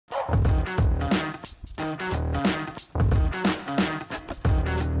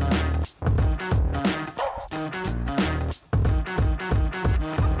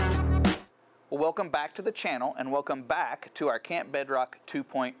welcome back to the channel and welcome back to our Camp Bedrock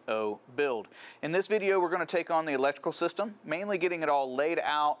 2.0 build. In this video we're going to take on the electrical system, mainly getting it all laid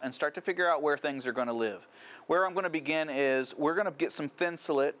out and start to figure out where things are going to live. Where I'm going to begin is we're going to get some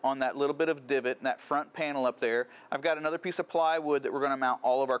Thinsulate on that little bit of divot in that front panel up there. I've got another piece of plywood that we're going to mount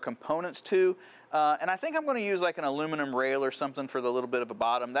all of our components to. And I think I'm going to use like an aluminum rail or something for the little bit of a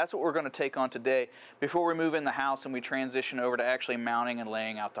bottom. That's what we're going to take on today before we move in the house and we transition over to actually mounting and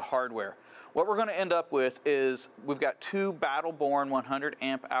laying out the hardware. What we're going to end up with is we've got two Battle-Born 100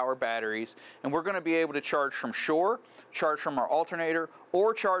 amp hour batteries, and we're going to be able to charge from shore, charge from our alternator,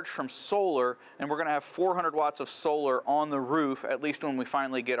 or charge from solar, and we're going to have 400 watts of solar on the roof, at least when we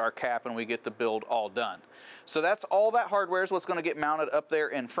finally get our cap and we get the build all done. So that's all that hardware is what's going to get mounted up there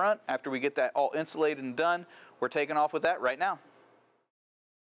in front. After we get that all insulated and done, we're taking off with that right now.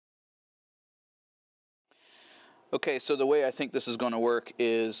 Okay, so the way I think this is going to work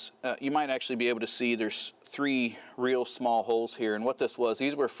is you might actually be able to see there's three real small holes here, and what this was,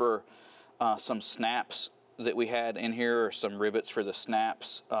 these were for some snaps that we had in here, or some rivets for the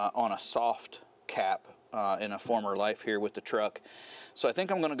snaps on a soft cap in a former life here with the truck. So I think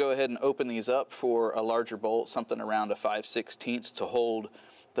I'm going to go ahead and open these up for a larger bolt, something around a 5/16 to hold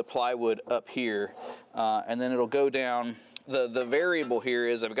the plywood up here, and then it'll go down. The variable here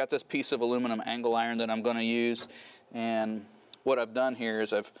is I've got this piece of aluminum angle iron that I'm going to use, and what I've done here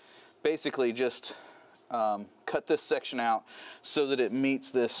is I've basically just cut this section out so that it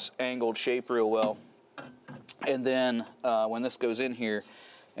meets this angled shape real well. And then when this goes in here,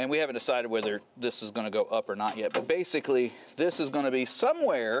 and we haven't decided whether this is going to go up or not yet, but basically this is going to be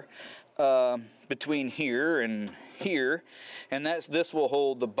somewhere between here and here, and this will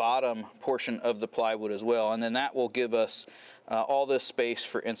hold the bottom portion of the plywood as well, and then that will give us all this space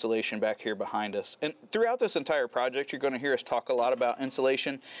for insulation back here behind us. And throughout this entire project you're going to hear us talk a lot about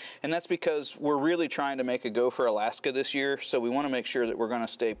insulation, and that's because we're really trying to make a go for Alaska this year, so we want to make sure that we're going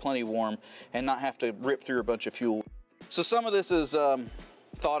to stay plenty warm and not have to rip through a bunch of fuel. So some of this is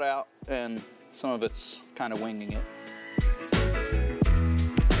thought out and some of it's kind of winging it.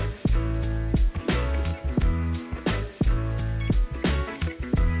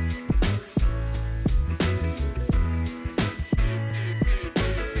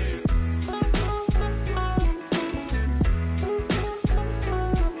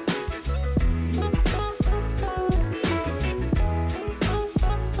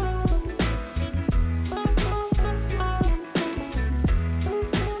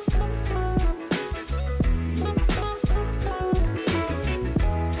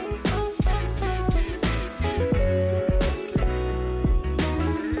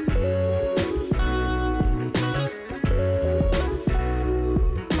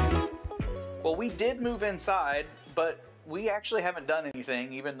 We did move inside, but we actually haven't done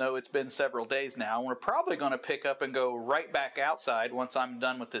anything, even though it's been several days now. And we're probably going to pick up and go right back outside once I'm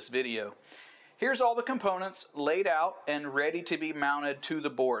done with this video. Here's all the components laid out and ready to be mounted to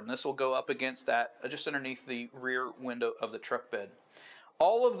the board. And this will go up against that, just underneath the rear window of the truck bed.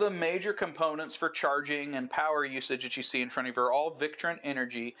 All of the major components for charging and power usage that you see in front of you are all Victron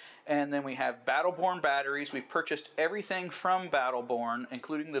Energy, and then we have Battle-Born batteries. We've purchased everything from Battle-Born,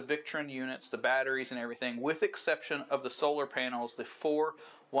 including the Victron units, the batteries and everything, with exception of the solar panels, the 4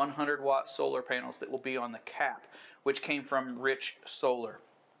 100-watt solar panels that will be on the cap, which came from Rich Solar.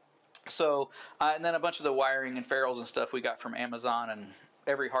 So, and then a bunch of the wiring and ferrules and stuff we got from Amazon and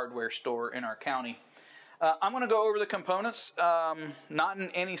every hardware store in our county. I'm going to go over the components, not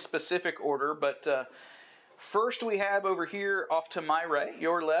in any specific order, but first we have over here off to my right,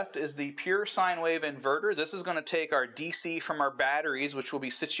 your left, is the pure sine wave inverter. This is going to take our DC from our batteries, which will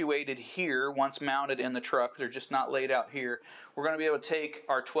be situated here once mounted in the truck. They're just not laid out here. We're going to be able to take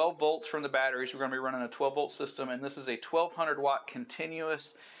our 12 volts from the batteries. We're going to be running a 12 volt system, and this is a 1200 watt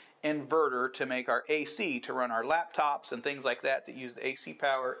continuous inverter to make our AC, to run our laptops and things like that use the AC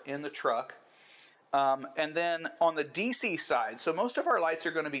power in the truck. And then on the DC side, so most of our lights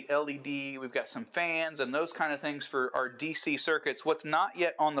are going to be LED. We've got some fans and those kind of things for our DC circuits. What's not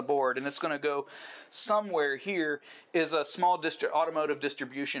yet on the board, and it's going to go somewhere here, is a small automotive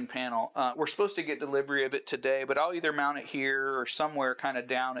distribution panel. We're supposed to get delivery of it today, but I'll either mount it here or somewhere kind of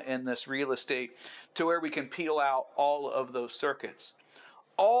down in this real estate to where we can peel out all of those circuits.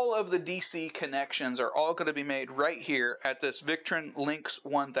 All of the DC connections are all going to be made right here at this Victron Lynx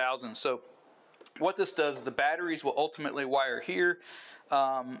 1000. So what this does, the batteries will ultimately wire here.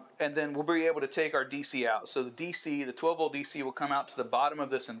 and then we'll be able to take our DC out. So the DC, the 12 volt DC will come out to the bottom of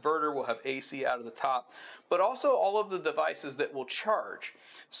this inverter. We'll have AC out of the top, but also all of the devices that will charge.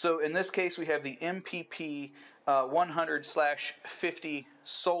 So in this case, we have the MPP 100/50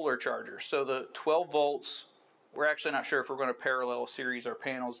 solar charger. So the 12 volts, we're actually not sure if we're going to parallel series our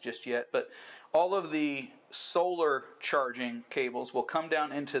panels just yet, but all of the solar charging cables will come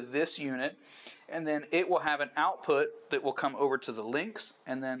down into this unit, and then it will have an output that will come over to the links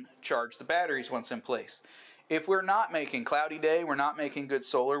and then charge the batteries once in place. If we're not making cloudy day, we're not making good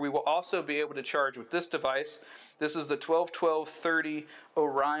solar, we will also be able to charge with this device. This is the 12-12-30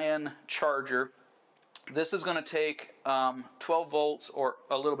 Orion charger. This is going to take 12 volts or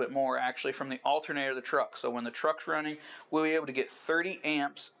a little bit more actually from the alternator of the truck. So when the truck's running, we'll be able to get 30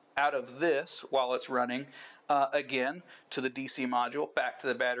 amps out of this while it's running, again to the DC module, back to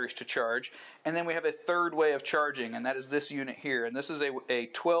the batteries to charge. And then we have a third way of charging, and that is this unit here. And this is a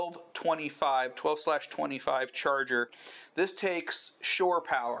 12/25 charger. This takes shore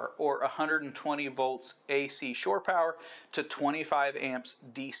power, or 120 volts AC shore power, to 25 amps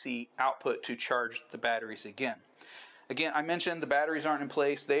DC output to charge the batteries again. Again, I mentioned the batteries aren't in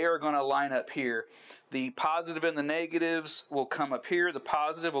place. They are going to line up here. The positive and the negatives will come up here. The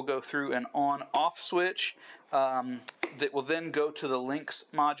positive will go through an on-off switch that will then go to the links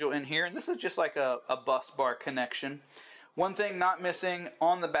module in here. And this is just like a bus bar connection. One thing not missing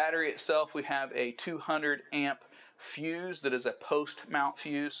on the battery itself, we have a 200 amp fuse that is a post mount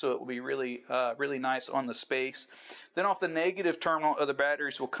fuse, so it will be really nice on the space. Then off the negative terminal of the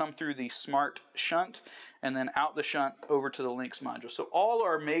batteries will come through the smart shunt, and then out the shunt over to the links module. So all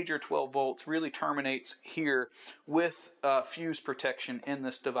our major 12 volts really terminates here with fuse protection in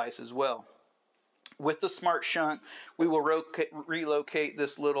this device as well. With the smart shunt, we will relocate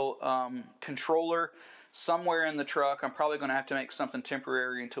this little controller somewhere in the truck. I'm probably going to have to make something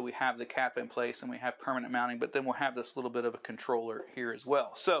temporary until we have the cap in place and we have permanent mounting, but then we'll have this little bit of a controller here as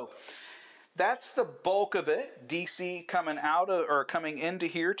well. So that's the bulk of it. DC coming out of, or coming into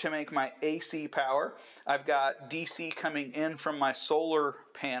here to make my AC power. I've got DC coming in from my solar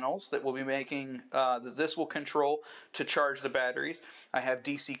panels that will be making, that this will control to charge the batteries. I have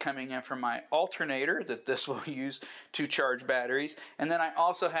DC coming in from my alternator that this will use to charge batteries. And then I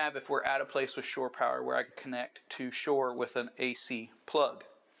also have, if we're at a place with shore power, where I can connect to shore with an AC plug.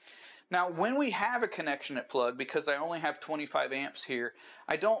 Now, when we have a connection at plug, because I only have 25 amps here,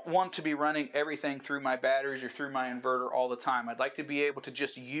 I don't want to be running everything through my batteries or through my inverter all the time. I'd like to be able to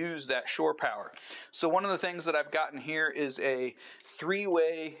just use that shore power. So one of the things that I've gotten here is a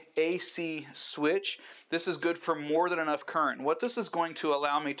 3-way AC switch. This is good for more than enough current. And what this is going to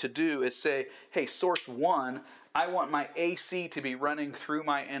allow me to do is say, hey, source 1, I want my AC to be running through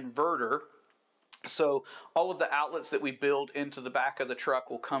my inverter. So all of the outlets that we build into the back of the truck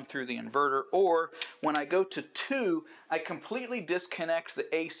will come through the inverter. Or when I go to 2, I completely disconnect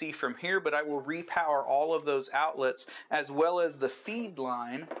the AC from here, but I will repower all of those outlets as well as the feed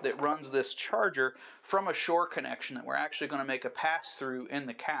line that runs this charger from a shore connection that we're actually going to make a pass through in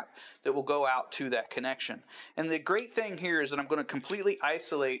the cap that will go out to that connection. And the great thing here is that I'm going to completely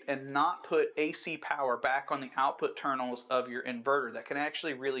isolate and not put AC power back on the output terminals of your inverter. That can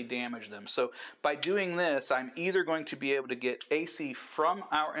actually really damage them. So by doing this, I'm either going to be able to get AC from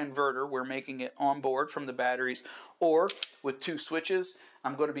our inverter, we're making it on board from the batteries, or with 2 switches,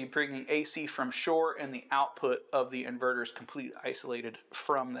 I'm going to be bringing AC from shore, and the output of the inverter is completely isolated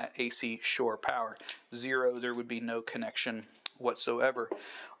from that AC shore power. 0, there would be no connection whatsoever.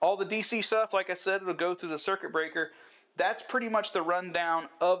 All the DC stuff, like I said, it'll go through the circuit breaker. That's pretty much the rundown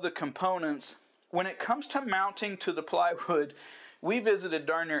of the components. When it comes to mounting to the plywood, we visited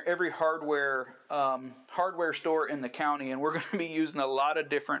darn near every hardware store in the county, and we're going to be using a lot of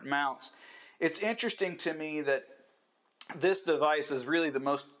different mounts. It's interesting to me that this device is really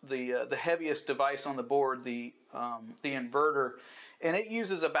the heaviest device on the board, the inverter, and it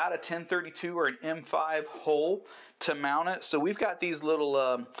uses about a 1032 or an M5 hole to mount it. So we've got these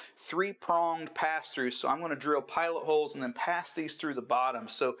little 3-pronged pass-throughs. So I'm going to drill pilot holes and then pass these through the bottom.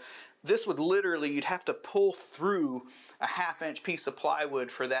 So this would literally, you'd have to pull through a 1/2-inch piece of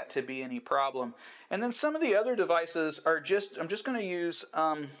plywood for that to be any problem. And then some of the other devices are just, I'm just going to use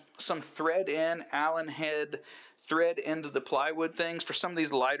some thread-in, Allen head thread into the plywood things. For some of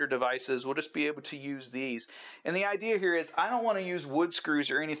these lighter devices, we'll just be able to use these. And the idea here is I don't want to use wood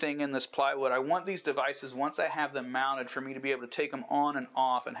screws or anything in this plywood. I want these devices, once I have them mounted, for me to be able to take them on and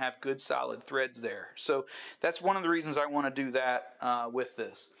off and have good solid threads there. So that's one of the reasons I want to do that with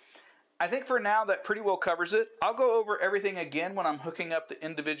this. I think for now that pretty well covers it. I'll go over everything again when I'm hooking up the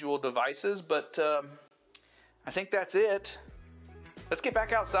individual devices, but I think that's it. let's get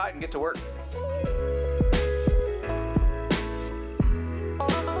back outside and get to work.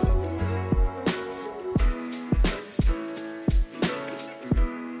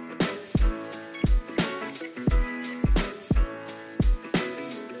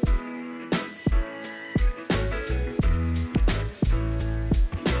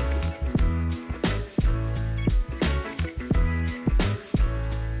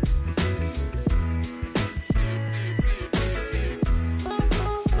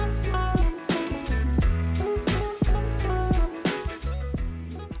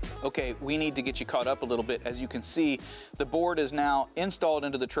 Okay, we need to get you caught up a little bit. As you can see, the board is now installed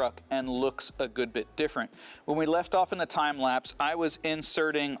into the truck and looks a good bit different. When we left off in the time lapse, I was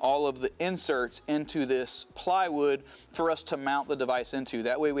inserting all of the inserts into this plywood for us to mount the device into.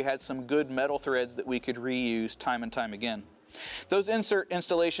 That way we had some good metal threads that we could reuse time and time again. Those insert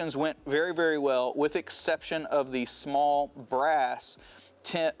installations went very, very well, with exception of the small brass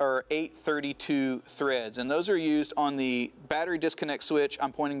 832 threads, and those are used on the battery disconnect switch.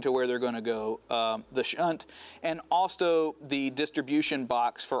 I'm pointing to where they're going to go, the shunt, and also the distribution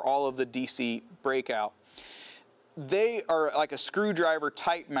box for all of the DC breakout. They are like a screwdriver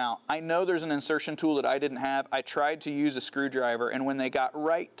type mount. I know there's an insertion tool that I didn't have. I tried to use a screwdriver, and when they got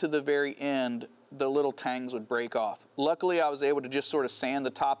right to the very end, the little tangs would break off. Luckily, I was able to just sort of sand the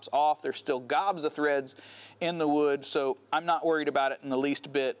tops off. There's still gobs of threads in the wood, so I'm not worried about it in the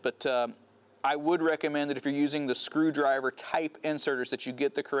least bit, but I would recommend that if you're using the screwdriver type inserters that you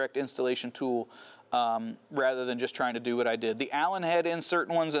get the correct installation tool rather than just trying to do what I did. The Allen head insert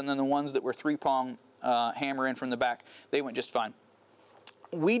ones and then the ones that were 3-prong hammer in from the back, they went just fine.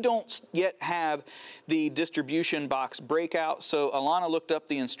 We don't yet have the distribution box breakout, so Alana looked up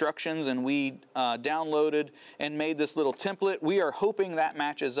the instructions and we downloaded and made this little template. We are hoping that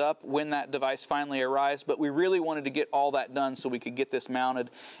matches up when that device finally arrives, but we really wanted to get all that done so we could get this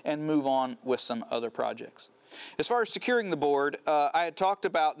mounted and move on with some other projects. As far as securing the board, I had talked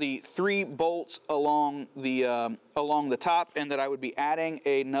about the 3 bolts along the top, and that I would be adding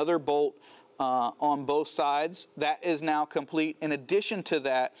another bolt on both sides. That is now complete. In addition to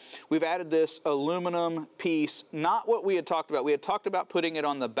that, we've added this aluminum piece, not what we had talked about. We had talked about putting it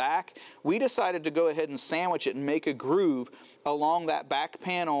on the back. We decided to go ahead and sandwich it and make a groove along that back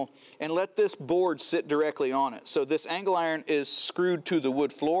panel and let this board sit directly on it. So this angle iron is screwed to the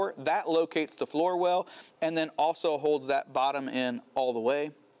wood floor. That locates the floor well and then also holds that bottom in all the way.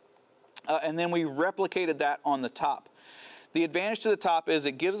 And then we replicated that on the top. The advantage to the top is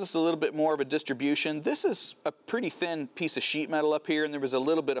it gives us a little bit more of a distribution. This is a pretty thin piece of sheet metal up here, and there was a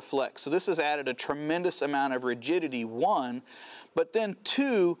little bit of flex. So this has added a tremendous amount of rigidity, 1, but then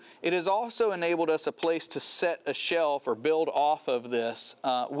 2, it has also enabled us a place to set a shelf or build off of this.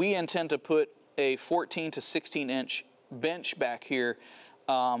 We intend to put a 14 to 16 inch bench back here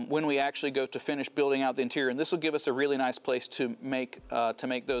when we actually go to finish building out the interior, and this will give us a really nice place to make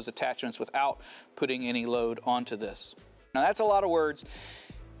those attachments without putting any load onto this. Now that's a lot of words.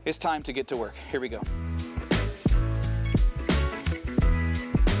 It's time to get to work. Here we go.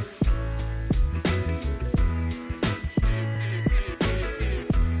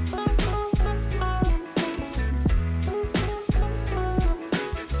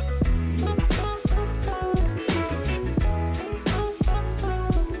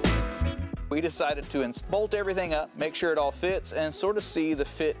 We decided to bolt everything up, make sure it all fits, and sort of see the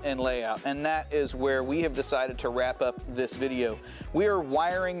fit and layout. And that is where we have decided to wrap up this video. We are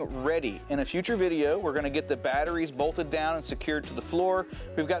wiring ready. In a future video, we're going to get the batteries bolted down and secured to the floor.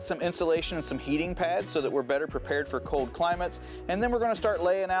 We've got some insulation and some heating pads so that we're better prepared for cold climates. And then we're going to start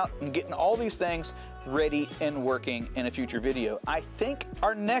laying out and getting all these things ready and working in a future video. I think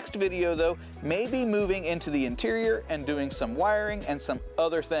our next video, though, may be moving into the interior and doing some wiring and some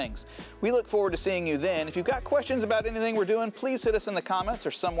other things. We look forward to seeing you then. If you've got questions about anything we're doing, please hit us in the comments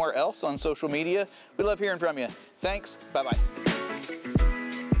or somewhere else on social media. We love hearing from you. Thanks. Bye-bye.